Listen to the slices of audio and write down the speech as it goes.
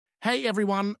Hey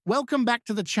everyone, welcome back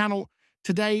to the channel.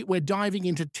 Today we're diving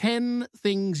into 10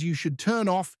 things you should turn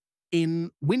off in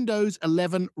Windows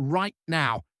 11 right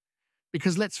now.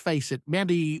 Because let's face it,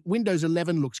 maybe Windows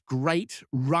 11 looks great,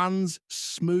 runs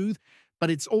smooth, but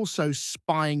it's also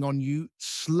spying on you,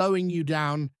 slowing you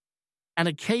down, and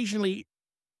occasionally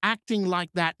acting like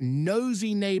that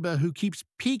nosy neighbor who keeps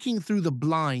peeking through the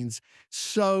blinds.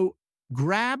 So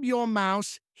grab your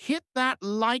mouse, hit that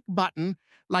like button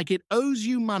like it owes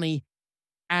you money,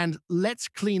 and let's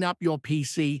clean up your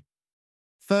PC.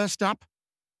 First up,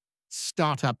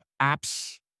 startup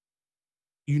apps.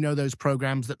 You know those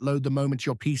programs that load the moment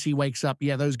your PC wakes up?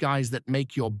 Yeah, those guys that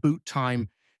make your boot time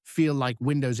feel like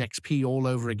Windows XP all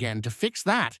over again. To fix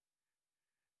that,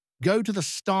 go to the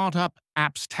Startup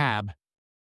Apps tab.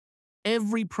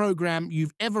 Every program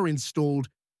you've ever installed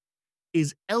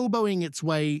is elbowing its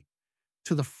way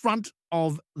to the front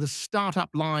of the startup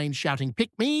line shouting,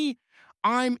 "Pick me,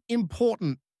 I'm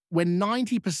important," when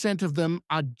 90% of them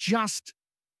are just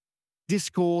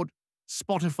Discord,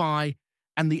 Spotify,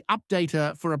 and the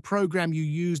updater for a program you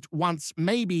used once,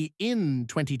 maybe in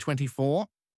 2024.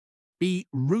 Be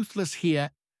ruthless here.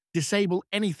 Disable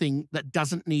anything that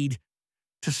doesn't need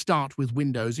to start with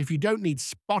Windows. If you don't need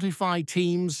Spotify,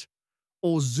 Teams,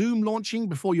 or Zoom launching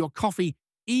before your coffee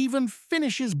even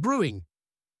finishes brewing,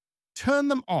 turn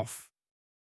them off.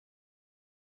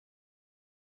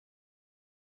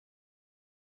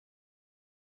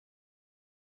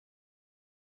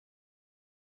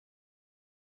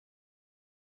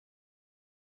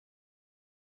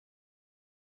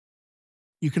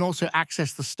 You can also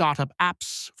access the startup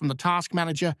apps from the task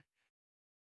manager.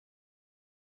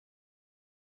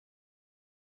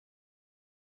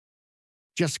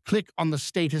 Just click on the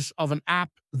status of an app,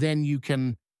 then you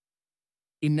can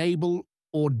enable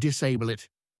or disable it.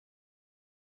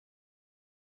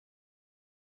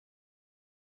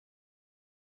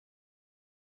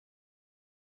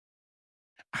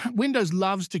 Windows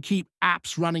loves to keep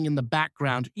apps running in the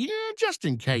background, just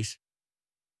in case.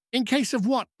 In case of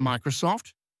what,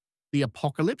 Microsoft? The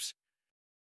apocalypse?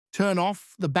 Turn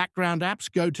off the background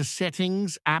apps, go to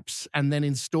Settings, Apps, and then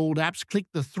Installed Apps. Click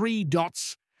the three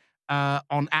dots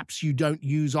on apps you don't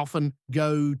use often.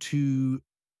 Go to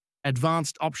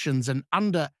Advanced Options, and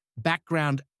under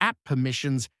Background App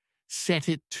Permissions, set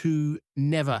it to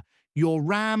Never. Your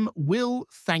RAM will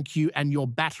thank you and your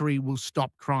battery will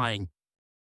stop crying.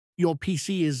 Your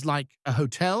PC is like a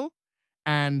hotel,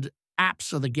 and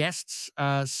apps are the guests.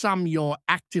 Some you're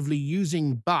actively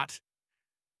using, but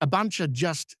a bunch are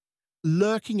just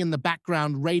lurking in the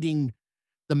background, raiding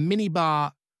the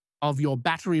minibar of your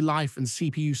battery life and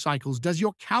CPU cycles. Does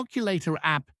your calculator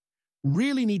app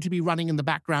really need to be running in the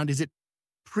background? Is it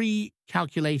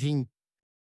pre-calculating?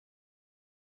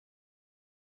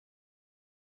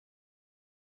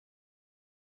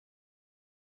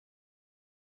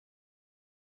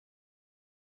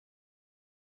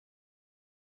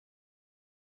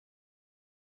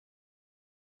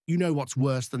 You know what's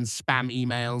worse than spam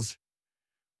emails?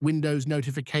 Windows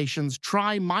notifications.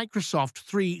 Try Microsoft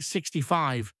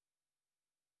 365.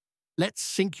 Let's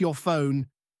sync your phone.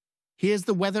 Here's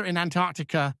the weather in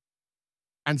Antarctica,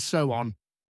 and so on.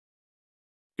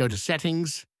 Go to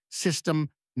Settings,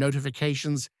 System,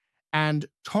 Notifications, and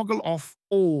toggle off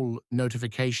all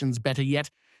notifications. Better yet,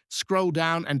 scroll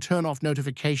down and turn off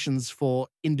notifications for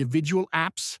individual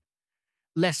apps.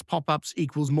 Less pop-ups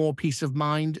equals more peace of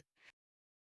mind.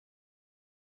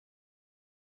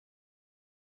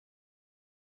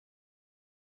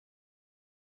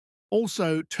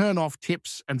 Also, turn off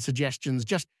tips and suggestions.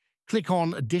 Just click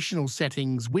on additional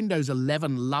settings. Windows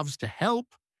 11 loves to help,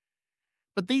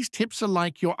 but these tips are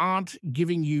like your aunt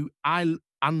giving you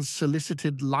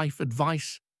unsolicited life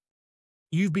advice.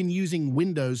 You've been using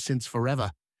Windows since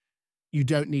forever. You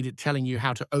don't need it telling you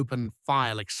how to open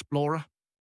File Explorer.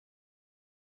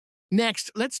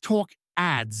 Next, let's talk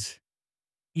ads.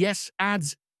 Yes,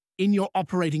 ads in your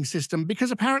operating system,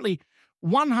 because apparently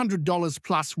 $100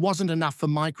 plus wasn't enough for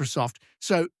Microsoft.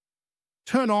 So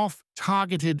turn off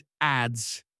targeted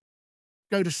ads.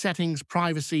 Go to Settings,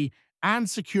 Privacy, and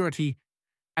Security,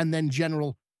 and then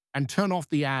General, and turn off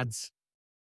the ads.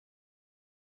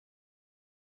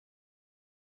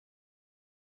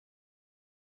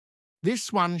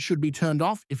 This one should be turned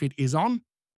off if it is on.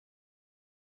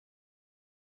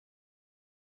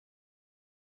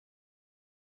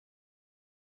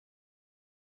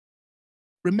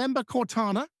 Remember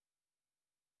Cortana?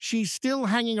 She's still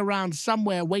hanging around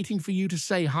somewhere waiting for you to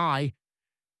say hi.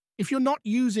 If you're not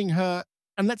using her,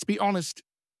 and let's be honest,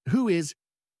 who is,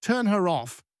 turn her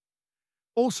off.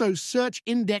 Also, search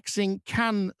indexing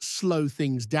can slow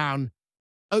things down.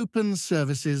 Open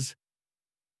Services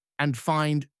and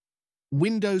find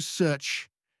Windows Search.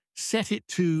 Set it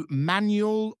to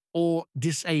manual or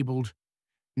disabled.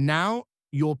 Now,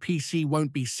 your PC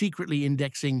won't be secretly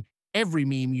indexing every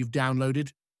meme you've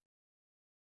downloaded.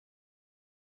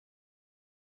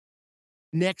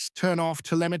 Next, turn off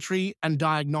telemetry and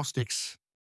diagnostics.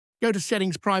 Go to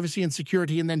Settings, Privacy and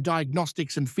Security, and then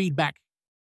Diagnostics and Feedback.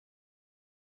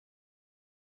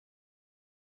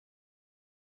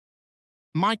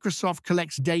 Microsoft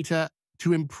collects data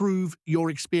to improve your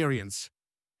experience.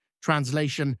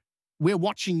 Translation: we're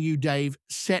watching you, Dave.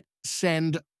 Set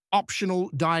Send Optional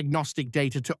Diagnostic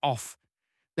Data to Off.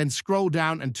 Then scroll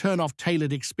down and turn off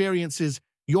Tailored Experiences.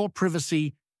 Your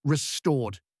privacy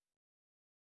restored.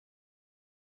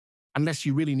 Unless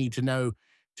you really need to know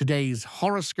today's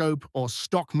horoscope or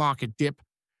stock market dip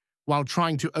while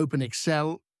trying to open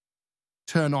Excel,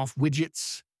 turn off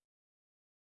widgets.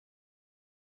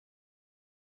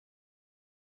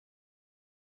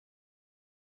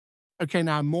 Okay,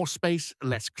 now more space,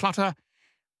 less clutter,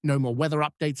 no more weather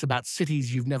updates about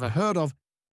cities you've never heard of.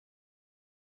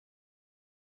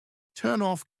 Turn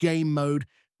off game mode.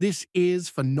 This is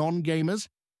for non-gamers.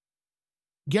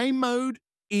 Game mode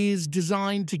is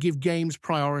designed to give games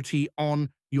priority on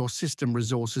your system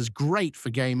resources. Great for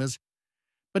gamers.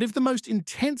 But if the most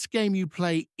intense game you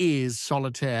play is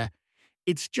solitaire,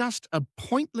 it's just a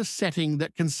pointless setting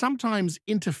that can sometimes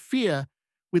interfere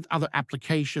with other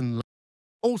applications.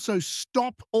 Also,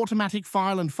 stop automatic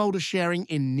file and folder sharing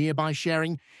in Nearby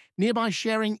Sharing. Nearby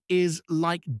Sharing is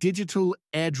like digital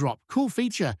airdrop. Cool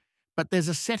feature, but there's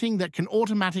a setting that can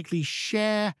automatically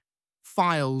share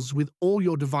files with all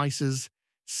your devices.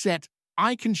 Set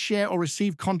I can share or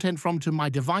receive content from to my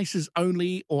devices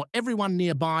only or everyone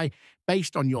nearby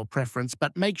based on your preference,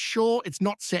 but make sure it's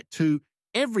not set to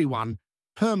everyone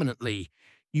permanently.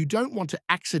 You don't want to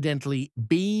accidentally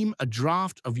beam a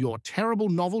draft of your terrible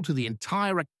novel to the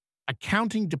entire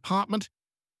accounting department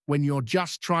when you're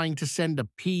just trying to send a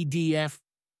PDF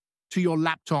to your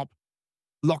laptop.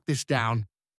 Lock this down.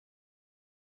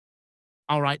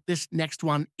 All right, this next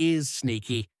one is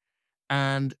sneaky,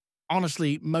 and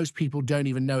honestly, most people don't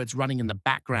even know it's running in the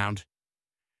background.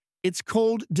 It's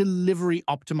called delivery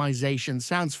optimization.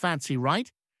 Sounds fancy, right?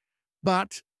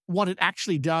 But what it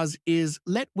actually does is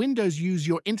let Windows use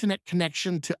your internet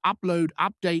connection to upload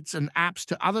updates and apps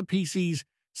to other PCs,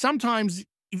 sometimes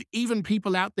even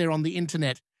people out there on the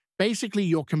internet. Basically,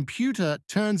 your computer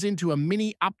turns into a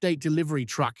mini update delivery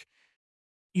truck.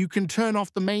 You can turn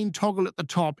off the main toggle at the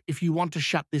top if you want to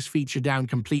shut this feature down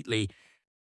completely.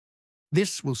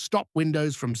 This will stop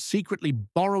Windows from secretly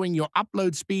borrowing your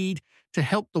upload speed to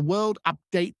help the world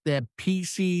update their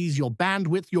PCs, your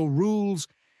bandwidth, your rules.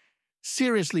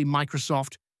 Seriously,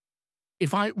 Microsoft,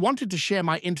 if I wanted to share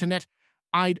my internet,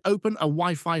 I'd open a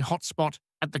Wi-Fi hotspot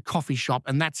at the coffee shop,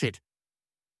 and that's it.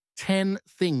 10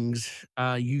 things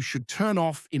you should turn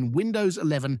off in Windows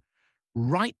 11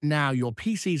 right now. Your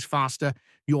PC's faster,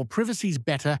 your privacy's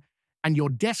better, and your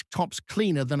desktop's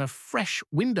cleaner than a fresh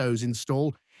Windows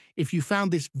install. If you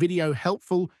found this video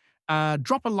helpful,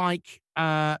 drop a like,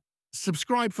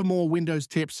 subscribe for more Windows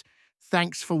tips.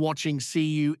 Thanks for watching. See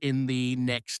you in the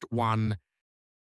next one.